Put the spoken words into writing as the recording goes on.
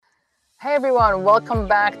Hey everyone, welcome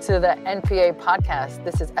back to the NPA podcast.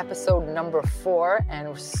 This is episode number 4, and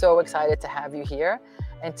we're so excited to have you here.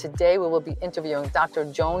 And today we will be interviewing Dr.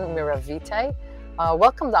 Joan Miravite.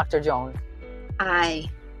 Welcome, Dr. Joan.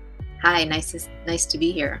 Hi, nice to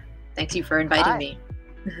be here. Thank you for inviting me.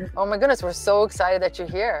 Oh my goodness, we're so excited that you're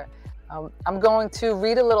here. I'm going to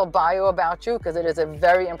read a little bio about you because it is a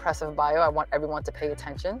very impressive bio. I want everyone to pay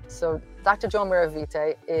attention. So Dr. Joan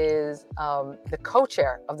Miravite is the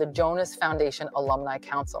co-chair of the Jonas Foundation Alumni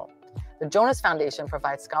Council. The Jonas Foundation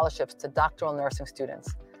provides scholarships to doctoral nursing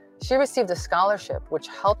students. She received a scholarship which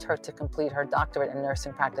helped her to complete her doctorate in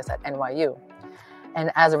nursing practice at NYU.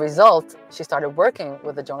 And as a result, she started working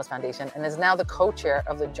with the Jonas Foundation and is now the co-chair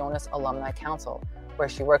of the Jonas Alumni Council, where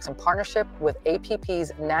she works in partnership with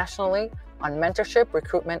APPs nationally on mentorship,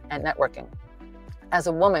 recruitment, and networking. As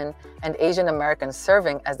a woman and Asian American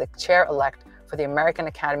serving as the chair-elect for the American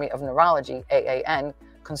Academy of Neurology, AAN,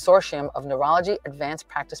 Consortium of Neurology Advanced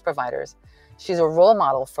Practice Providers, she's a role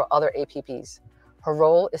model for other APPs. Her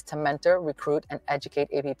role is to mentor, recruit, and educate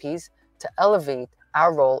APPs to elevate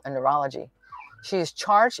our role in neurology. She is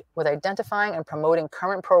charged with identifying and promoting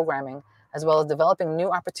current programming, as well as developing new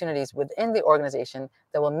opportunities within the organization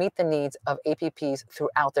that will meet the needs of APPs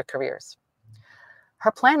throughout their careers.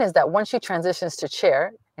 Her plan is that once she transitions to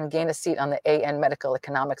chair and gain a seat on the AN Medical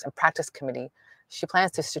Economics and Practice Committee, she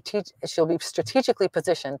plans to she'll be strategically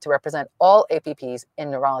positioned to represent all APPs in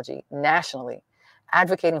neurology nationally,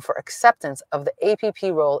 advocating for acceptance of the APP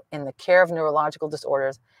role in the care of neurological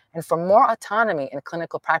disorders and for more autonomy in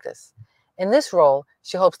clinical practice. In this role,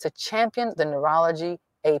 she hopes to champion the neurology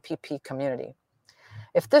APP community.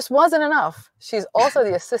 If this wasn't enough, she's also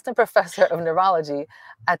the Assistant Professor of Neurology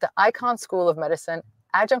at the Icahn School of Medicine,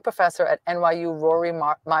 Adjunct Professor at NYU Rory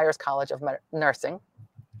Meyers College of Nursing,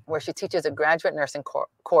 where she teaches a graduate nursing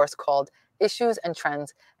course called Issues and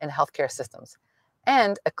Trends in Healthcare Systems,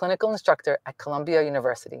 and a Clinical Instructor at Columbia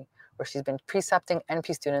University, where she's been precepting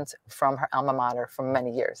NP students from her alma mater for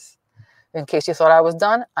many years. In case you thought I was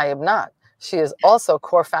done, I am not. She is also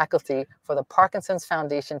core faculty for the Parkinson's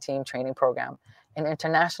Foundation Team Training Program, an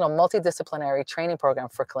international multidisciplinary training program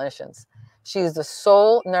for clinicians. She is the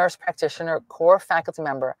sole nurse practitioner core faculty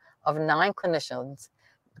member of 9 clinicians,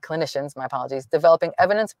 developing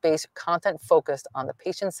evidence-based content focused on the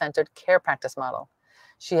patient-centered care practice model.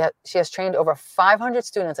 She has trained over 500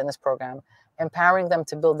 students in this program, empowering them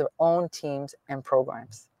to build their own teams and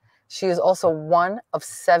programs. She is also one of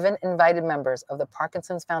 7 invited members of the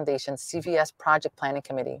Parkinson's Foundation CVS Project Planning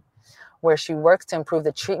Committee, where she works to improve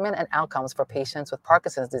the treatment and outcomes for patients with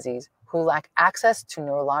Parkinson's disease who lack access to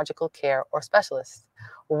neurological care or specialists.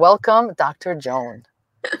 Welcome, Dr. Joan.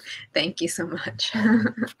 Thank you so much.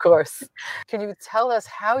 Of course. Can you tell us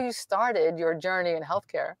how you started your journey in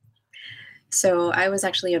healthcare? So I was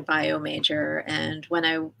actually a bio major, and when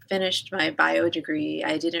I finished my bio degree,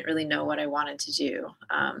 I didn't really know what I wanted to do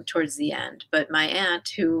towards the end. But my aunt,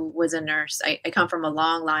 who was a nurse, I come from a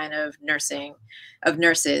long line of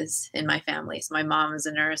nurses in my family. So my mom was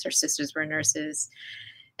a nurse, her sisters were nurses.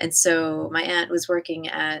 And so my aunt was working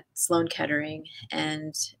at Sloan Kettering,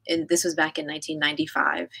 and this was back in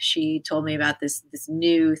 1995. She told me about this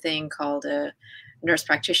new thing called a nurse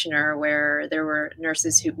practitioner, where there were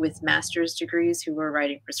nurses with master's degrees who were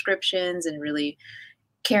writing prescriptions and really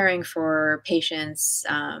caring for patients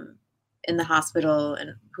in the hospital,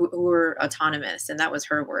 and who were autonomous. And that was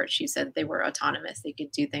her word. She said they were autonomous. They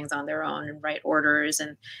could do things on their own and write orders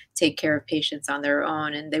and take care of patients on their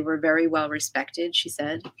own. And they were very well respected, she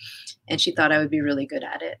said. And she thought I would be really good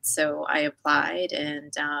at it. So I applied,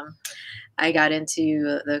 and I got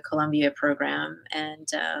into the Columbia program. And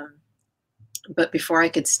but before I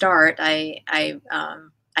could start, I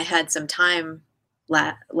had some time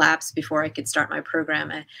lapse before I could start my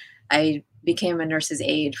program. I became a nurse's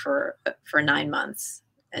aide for 9 months,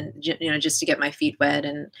 and just to get my feet wet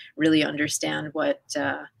and really understand what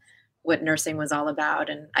nursing was all about.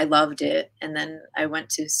 And I loved it. And then I went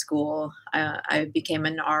to school. I became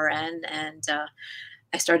an RN, and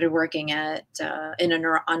I started working on a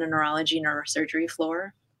neurology neurosurgery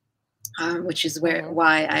floor, which is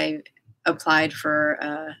why I applied for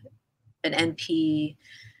an NP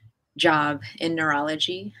job in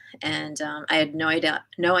neurology, and I had no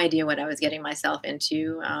idea what I was getting myself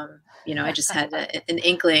into. I just had an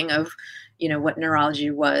inkling of what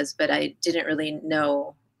neurology was, but I didn't really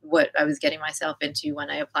know what I was getting myself into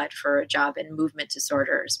when I applied for a job in movement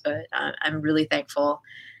disorders. But I'm really thankful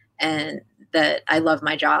and that I love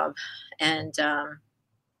my job, and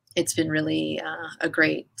it's been really a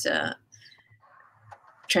great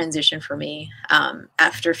transition for me.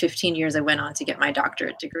 After 15 years, I went on to get my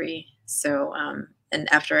doctorate degree. So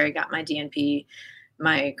and after I got my DNP,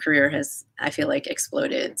 my career has, I feel like,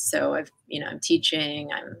 exploded. So I'm teaching,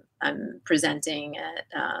 I'm presenting at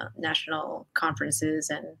national conferences,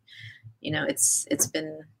 and it's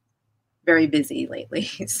been very busy lately.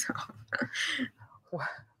 So.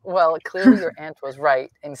 Well, clearly your aunt was right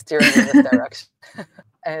in steering you in this direction.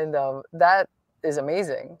 And that is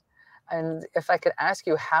amazing. And if I could ask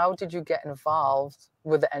you, how did you get involved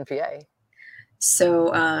with the NPA?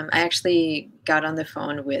 So I actually got on the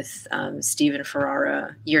phone with Stephen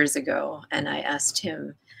Ferrara years ago, and I asked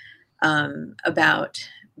him about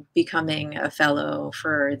becoming a fellow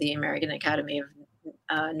for the American Academy of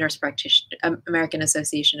American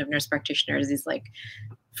Association of Nurse Practitioners. He's like,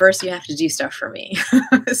 first you have to do stuff for me.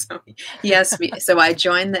 So he asked me. So I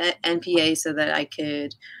joined the NPA so that I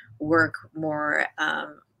could work more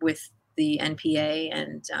with the NPA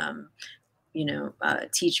and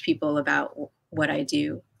teach people about what I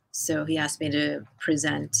do. So he asked me to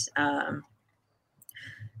present a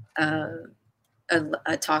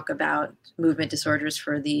talk about movement disorders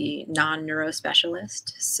for the non-neuro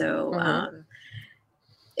specialist. So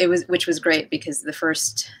which was great because it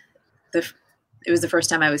was the first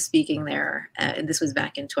time I was speaking there, and this was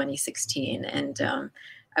back in 2016. And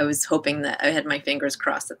I was hoping that I had my fingers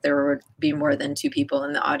crossed that there would be more than 2 people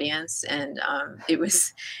in the audience, and it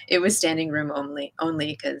was standing room only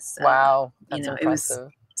because wow, that's impressive.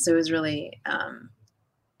 It was really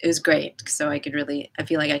it was great. So I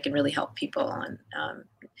feel like I can really help people, and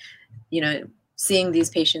seeing these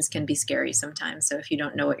patients can be scary sometimes. So if you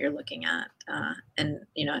don't know what you're looking at, and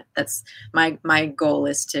that's my goal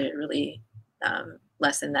is to really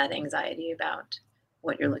lessen that anxiety about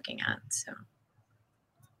what you're looking at. So.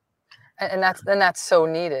 And that's so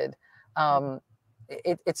needed.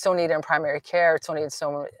 It's so needed in primary care. It's so needed.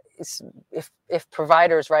 If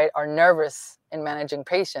providers, right, are nervous in managing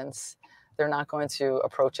patients, they're not going to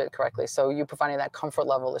approach it correctly. So you providing that comfort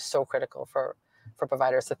level is so critical for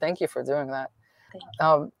providers. So thank you for doing that.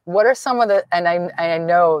 What are some of the, and I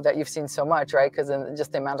know that you've seen so much, right? Because in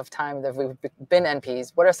just the amount of time that we've been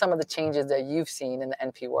NPs, what are some of the changes that you've seen in the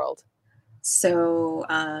NP world? So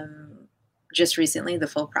just recently, the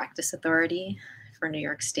Full Practice Authority for New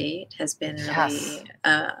York State has been really,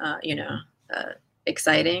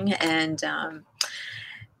 exciting. And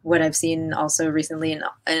what I've seen also recently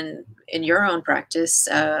in your own practice,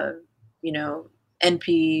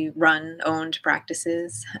 NP owned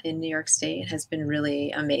practices in New York State has been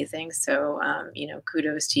really amazing. So,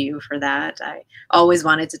 kudos to you for that. I always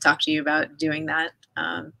wanted to talk to you about doing that.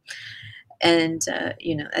 I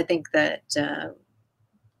think that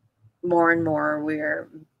more and more we're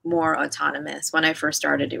more autonomous. When I first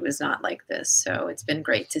started, it was not like this. So it's been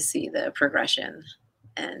great to see the progression.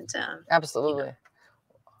 And absolutely.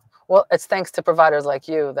 Well, it's thanks to providers like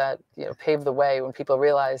you that pave the way when people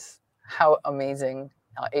realize how amazing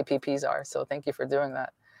APPs are. So thank you for doing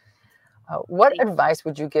that. What advice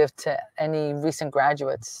would you give to any recent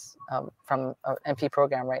graduates from an NP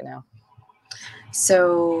program right now?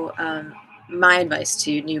 So my advice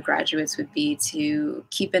to new graduates would be to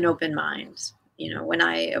keep an open mind. When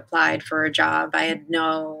I applied for a job, I had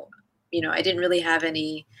I didn't really have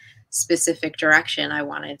any specific direction I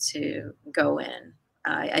wanted to go in.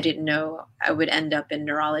 I didn't know I would end up in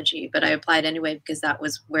neurology, but I applied anyway because that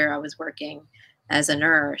was where I was working as a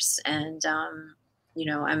nurse. And,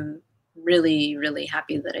 I'm really, really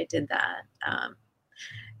happy that I did that.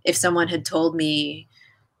 If someone had told me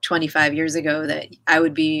 25 years ago that I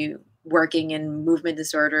would be working in movement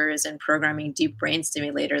disorders and programming deep brain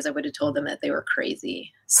stimulators, I would have told them that they were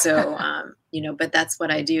crazy. So, but that's what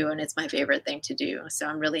I do, and it's my favorite thing to do. So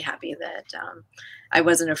I'm really happy that I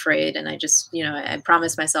wasn't afraid, and I just, I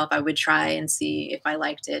promised myself I would try and see if I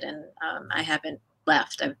liked it, and I haven't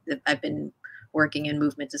left. I've been working in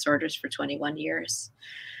movement disorders for 21 years.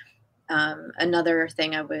 Another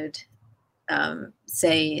thing I would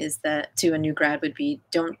say is that to a new grad would be,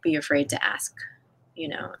 don't be afraid to ask.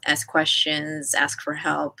 Ask questions, ask for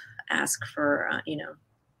help, ask for,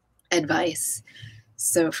 advice.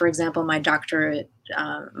 So, for example, my doctoral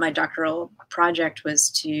project was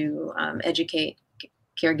to educate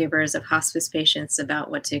caregivers of hospice patients about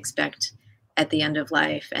what to expect at the end of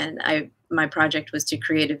life. And my project was to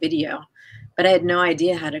create a video, but I had no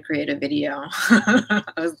idea how to create a video.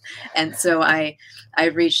 And so I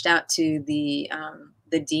reached out to the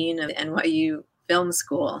dean of NYU Film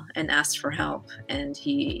School and asked for help, and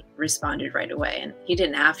he responded right away. And he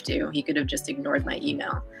didn't have to; he could have just ignored my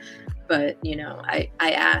email. But I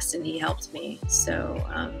asked, and he helped me. So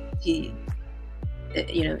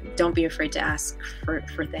don't be afraid to ask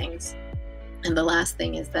for things. And the last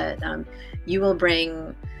thing is that you will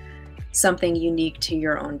bring something unique to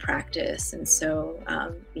your own practice. And so,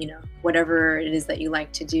 you know, whatever it is that you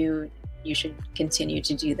like to do, you should continue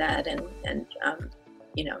to do that and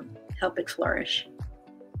you know, help it flourish.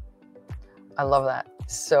 I love that.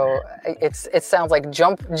 So it sounds like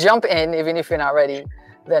jump in, even if you're not ready,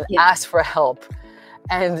 then ask for help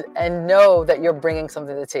and know that you're bringing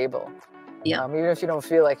something to the table. Yeah. Even if you don't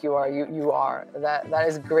feel like you are, you are. That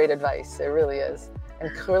is great advice. It really is.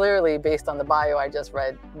 And clearly, based on the bio I just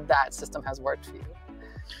read, that system has worked for you.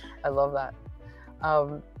 I love that.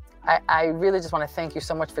 I really just want to thank you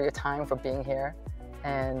so much for your time, for being here.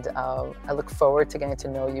 And I look forward to getting to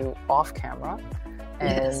know you off camera.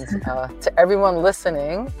 And to everyone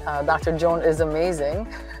listening, Dr. Joan is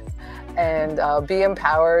amazing. And be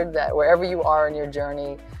empowered that wherever you are in your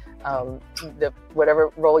journey, whatever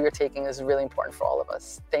role you're taking is really important for all of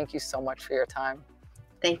us. Thank you so much for your time.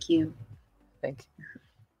 Thank you. Thank you.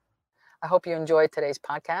 I hope you enjoyed today's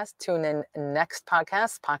podcast. Tune in next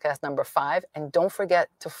podcast number 5. And don't forget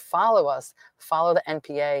to follow us. Follow the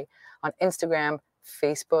NPA on Instagram,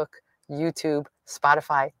 Facebook, YouTube,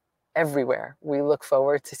 Spotify, everywhere. We look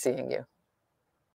forward to seeing you.